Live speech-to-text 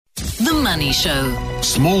The Money Show.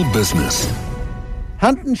 Small business.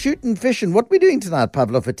 Hunting, shooting, fishing. What are we doing tonight,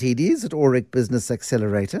 Pavlo Phitidis at Aurik Business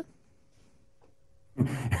Accelerator?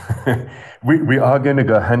 we are going to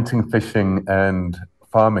go hunting, fishing, and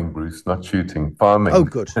farming, Bruce, not shooting, farming. Oh,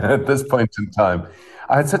 good. At this point in time.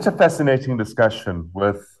 I had such a fascinating discussion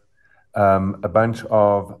with a bunch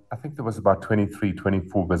of, I think there was about 23,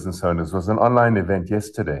 24 business owners. It was an online event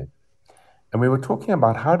yesterday. And we were talking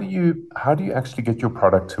about how do you actually get your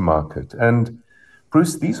product to market? And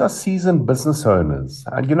Bruce, these are seasoned business owners.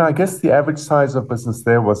 And, I guess the average size of business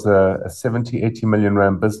there was a 70, 80 million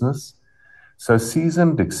rand business. So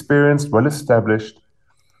seasoned, experienced, well-established.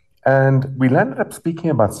 And we landed up speaking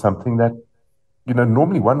about something that,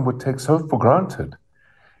 normally one would take so for granted.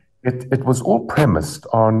 It was all premised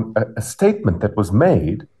on a statement that was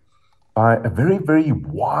made by a very, very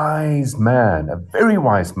wise man,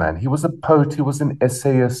 He was a poet, he was an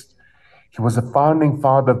essayist, he was a founding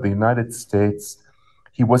father of the United States.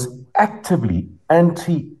 He was actively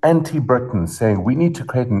anti-Britain, saying we need to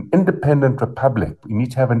create an independent republic. We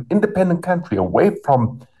need to have an independent country away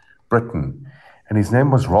from Britain. And his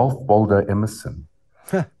name was Ralph Waldo Emerson.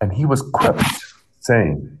 And he was quoted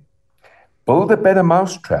saying, "Build a better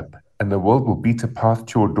mousetrap and the world will beat a path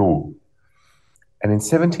to your door." And in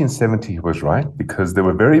 1770, he was right, because there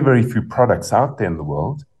were very, very few products out there in the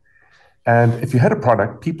world. And if you had a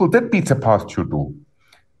product, people did beat a path to your door.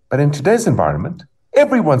 But in today's environment,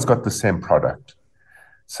 everyone's got the same product.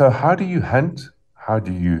 So how do you hunt? How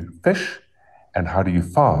do you fish? And how do you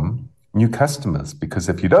farm new customers? Because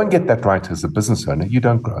if you don't get that right as a business owner, you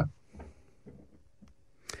don't grow.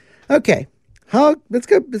 Okay. Let's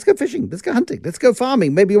go fishing. Let's go hunting. Let's go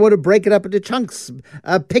farming. Maybe you want to break it up into chunks.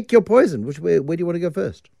 Pick your poison. Where do you want to go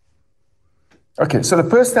first? Okay, so the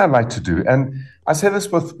first thing I'd like to do, and I say this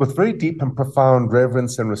with very deep and profound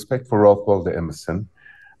reverence and respect for Ralph Waldo Emerson,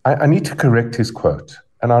 I need to correct his quote.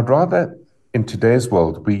 And I'd rather, in today's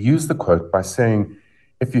world, we use the quote by saying,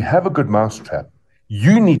 if you have a good mousetrap,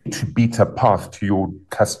 you need to beat a path to your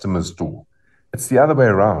customer's door. It's the other way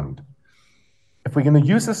around. If we're going to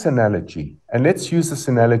use this analogy, and let's use this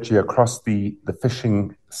analogy across the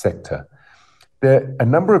fishing sector, there are a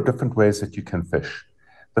number of different ways that you can fish.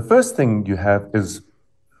 The first thing you have is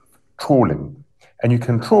trawling. And you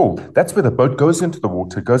can trawl. That's where the boat goes into the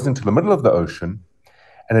water, goes into the middle of the ocean,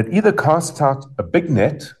 and it either casts out a big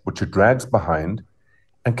net, which it drags behind,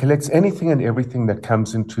 and collects anything and everything that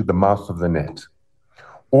comes into the mouth of the net.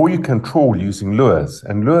 Or you can trawl using lures.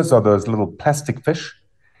 And lures are those little plastic fish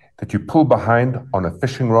that you pull behind on a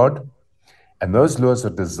fishing rod. And those lures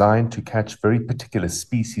are designed to catch very particular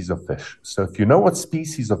species of fish. So if you know what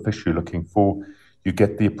species of fish you're looking for, you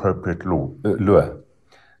get the appropriate lure.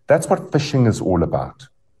 That's what fishing is all about.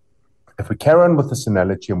 If we carry on with this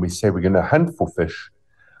analogy and we say we're going to hunt for fish,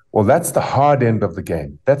 well, that's the hard end of the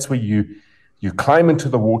game. That's where you climb into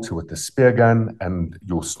the water with the spear gun and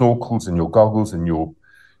your snorkels and your goggles and your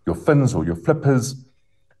fins or your flippers.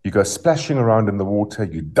 You go splashing around in the water,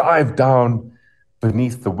 you dive down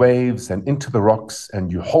beneath the waves and into the rocks,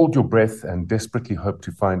 and you hold your breath and desperately hope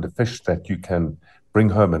to find a fish that you can bring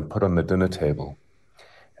home and put on the dinner table.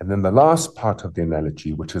 And then the last part of the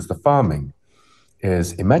analogy, which is the farming,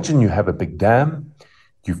 is imagine you have a big dam,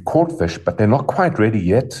 you've caught fish, but they're not quite ready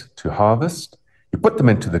yet to harvest. You put them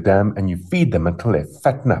into the dam and you feed them until they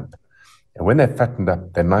fatten up. And when they're fattened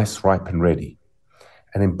up, they're nice, ripe, and ready.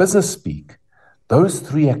 And in business speak, those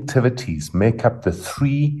three activities make up the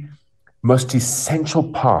three most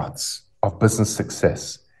essential parts of business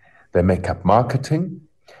success. They make up marketing,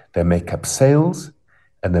 they make up sales,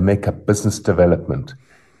 and they make up business development.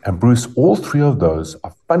 And Bruce, all three of those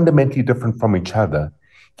are fundamentally different from each other,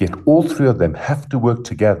 yet all three of them have to work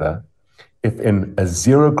together if in a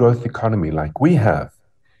zero growth economy like we have,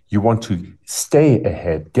 you want to stay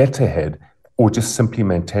ahead, get ahead, or just simply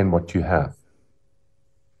maintain what you have.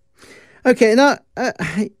 Okay, now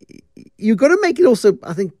you've got to make it also,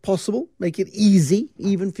 I think, possible, make it easy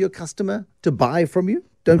even for your customer to buy from you,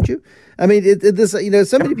 don't you? I mean,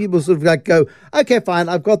 so many people sort of like go, okay, fine,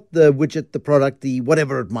 I've got the widget, the product, the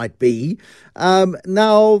whatever it might be.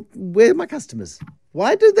 Now, where are my customers?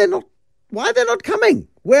 Why are they not coming?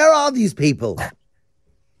 Where are these people?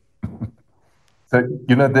 So,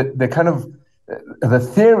 they're kind of, the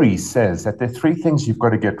theory says that there are three things you've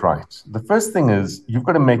got to get right. The first thing is you've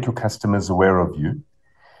got to make your customers aware of you.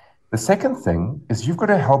 The second thing is you've got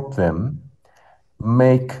to help them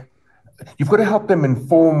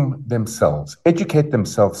inform themselves, educate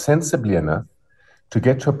themselves sensibly enough to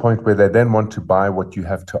get to a point where they then want to buy what you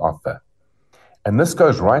have to offer. And this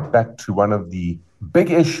goes right back to one of the big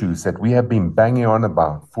issues that we have been banging on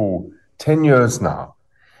about for 10 years now,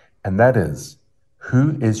 and that is,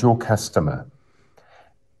 who is your customer?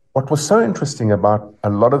 What was so interesting about a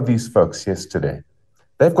lot of these folks yesterday,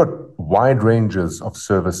 they've got wide ranges of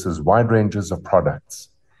services, wide ranges of products.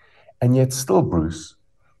 And yet still, Bruce,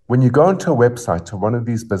 when you go onto a website to one of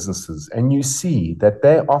these businesses and you see that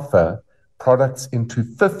they offer products into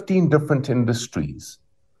 15 different industries,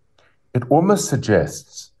 it almost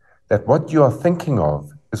suggests that what you are thinking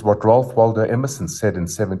of is what Ralph Waldo Emerson said in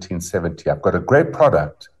 1770. I've got a great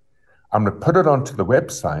product. I'm going to put it onto the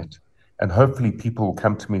website, and hopefully people will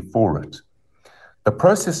come to me for it. The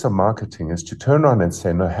process of marketing is to turn around and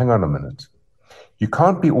say, no, hang on a minute. You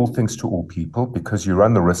can't be all things to all people because you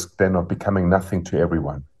run the risk then of becoming nothing to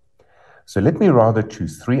everyone. So let me rather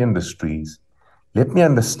choose 3 industries. Let me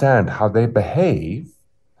understand how they behave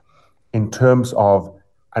in terms of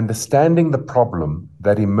understanding the problem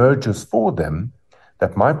that emerges for them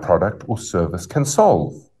that my product or service can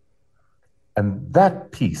solve. And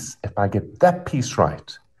that piece, if I get that piece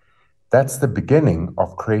right, that's the beginning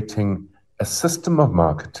of creating a system of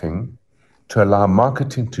marketing to allow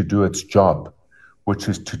marketing to do its job, which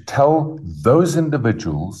is to tell those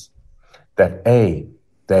individuals that A,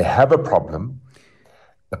 they have a problem.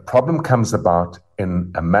 The problem comes about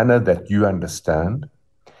in a manner that you understand,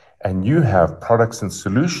 and you have products and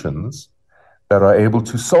solutions that are able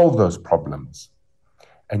to solve those problems.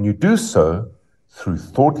 And you do so through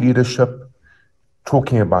thought leadership,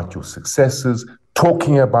 talking about your successes,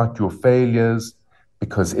 talking about your failures,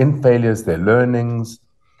 because in failures, there are learnings.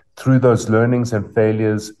 Through those learnings and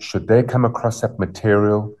failures, should they come across that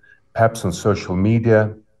material, perhaps on social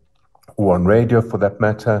media or on radio for that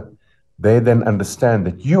matter, they then understand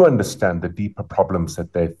that you understand the deeper problems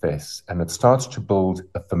that they face. And it starts to build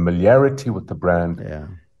a familiarity with the brand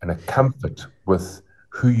and a comfort with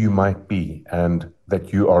who you might be and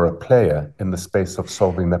that you are a player in the space of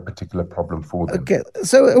solving that particular problem for them. Okay,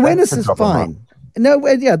 so awareness is fine. No,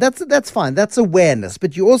 yeah, that's fine. That's awareness,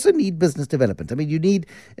 but you also need business development. I mean, you need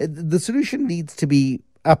the solution needs to be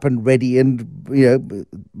up and ready, and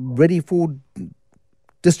ready for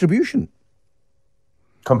distribution.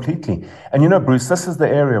 Completely. And Bruce, this is the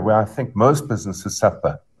area where I think most businesses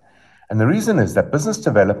suffer, and the reason is that business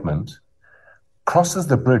development crosses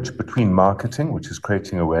the bridge between marketing, which is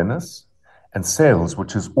creating awareness, and sales,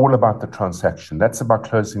 which is all about the transaction. That's about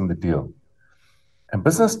closing the deal. And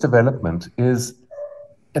business development is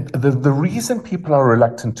the reason people are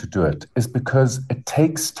reluctant to do it is because it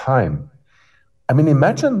takes time. I mean,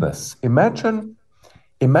 imagine this. Imagine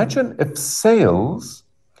if sales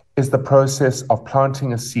is the process of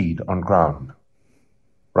planting a seed on ground,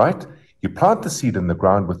 right? You plant the seed in the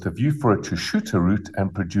ground with the view for it to shoot a root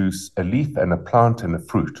and produce a leaf and a plant and a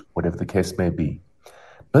fruit, whatever the case may be.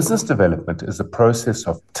 Business development is a process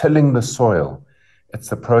of tilling the soil. It's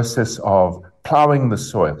the process of plowing the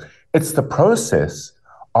soil. It's the process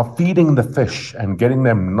of feeding the fish and getting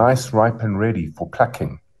them nice, ripe, and ready for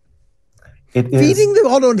plucking. Feeding them.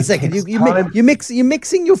 Hold on a second. You're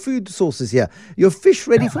mixing your food sources here. Your fish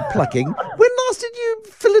ready for plucking. When last did you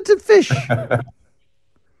filleted fish?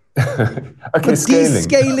 Okay, scaling.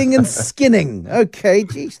 Descaling and skinning. Okay,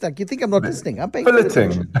 geez, you think I'm not listening? I'm paying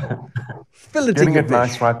filleting. Filleting getting it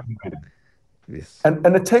nice, ripe, and ready. Yes.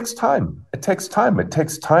 And it takes time. It takes time. It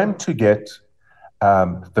takes time to get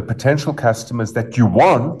the potential customers that you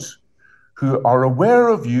want, who are aware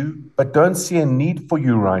of you but don't see a need for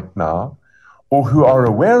you right now, or who are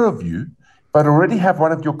aware of you but already have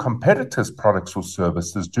one of your competitors' products or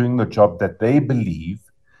services doing the job that they believe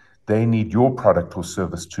they need your product or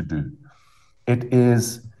service to do. It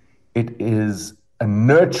is a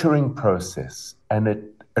nurturing process, and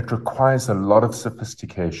it requires a lot of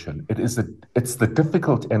sophistication. It's the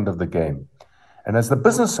difficult end of the game. And as the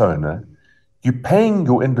business owner, you're paying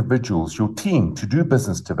your individuals, your team, to do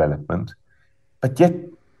business development, but yet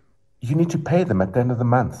you need to pay them at the end of the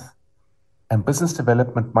month. And business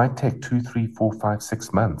development might take 2, 3, 4, 5,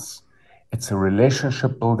 6 months. It's a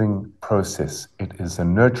relationship building process. It is a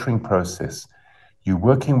nurturing process. You're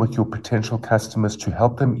working with your potential customers to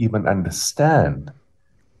help them even understand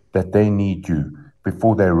that they need you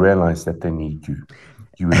before they realize that they need you.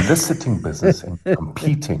 You're eliciting business and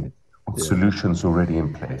competing with solutions already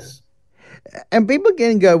in place. And people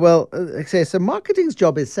can go, well, okay, so marketing's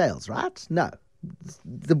job is sales, right? No.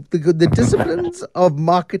 The disciplines of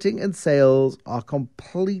marketing and sales are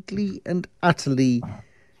completely and utterly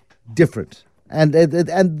different. And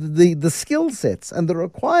the skill sets and the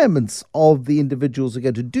requirements of the individuals who are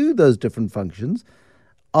going to do those different functions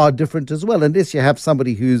are different as well. Unless you have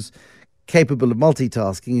somebody who's capable of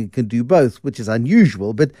multitasking and can do both, which is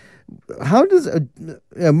unusual. But how does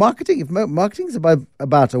marketing, if marketing is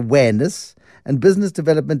about awareness and business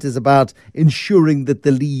development is about ensuring that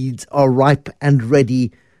the leads are ripe and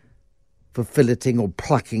ready for filleting or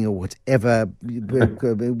plucking or whatever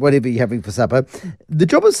you're having for supper, the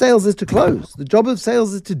job of sales is to close. The job of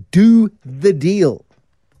sales is to do the deal.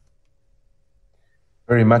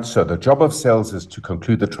 Very much so. The job of sales is to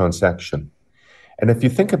conclude the transaction. And if you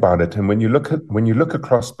think about it, and when you look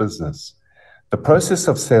across business, the process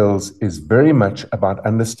of sales is very much about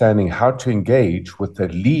understanding how to engage with a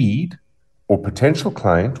lead or potential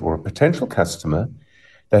client or a potential customer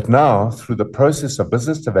that now, through the process of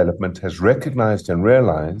business development, has recognized and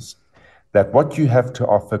realized that what you have to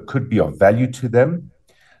offer could be of value to them,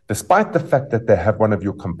 despite the fact that they have one of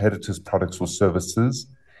your competitors' products or services.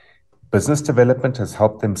 Business development has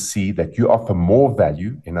helped them see that you offer more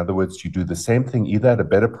value. In other words, you do the same thing either at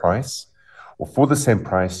a better price or for the same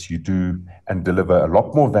price you do and deliver a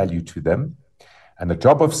lot more value to them. And the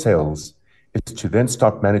job of sales is to then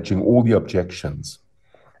start managing all the objections.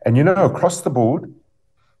 And across the board,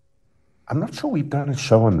 I'm not sure we've done a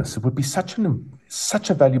show on this. It would be such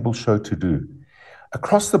a valuable show to do.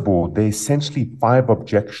 Across the board, there are essentially 5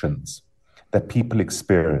 objections that people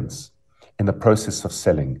experience in the process of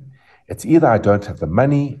selling. It's either I don't have the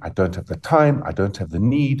money, I don't have the time, I don't have the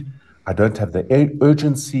need, I don't have the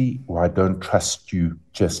urgency, or I don't trust you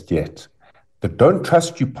just yet. The don't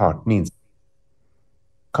trust you part means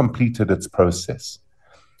completed its process.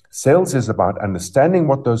 Sales is about understanding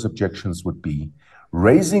what those objections would be,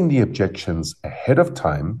 raising the objections ahead of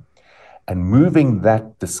time, and moving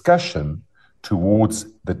that discussion towards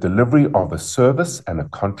the delivery of a service and a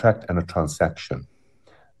contract and a transaction.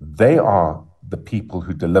 They are the people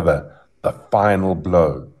who deliver the final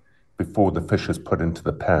blow before the fish is put into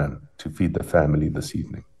the pan to feed the family this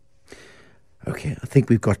evening. Okay, I think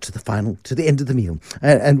we've got to the end of the meal,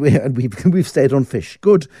 and we've stayed on fish.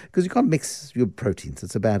 Good, because you can't mix your proteins.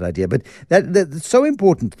 It's a bad idea. But that's so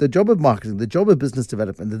important. The job of marketing, the job of business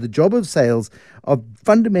development, the job of sales are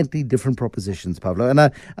fundamentally different propositions, Pavlo. And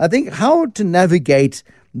I think how to navigate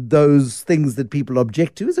those things that people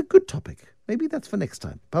object to is a good topic. Maybe that's for next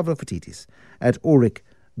time. Pavlo Phitidis at Aurik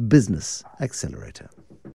Business Accelerator.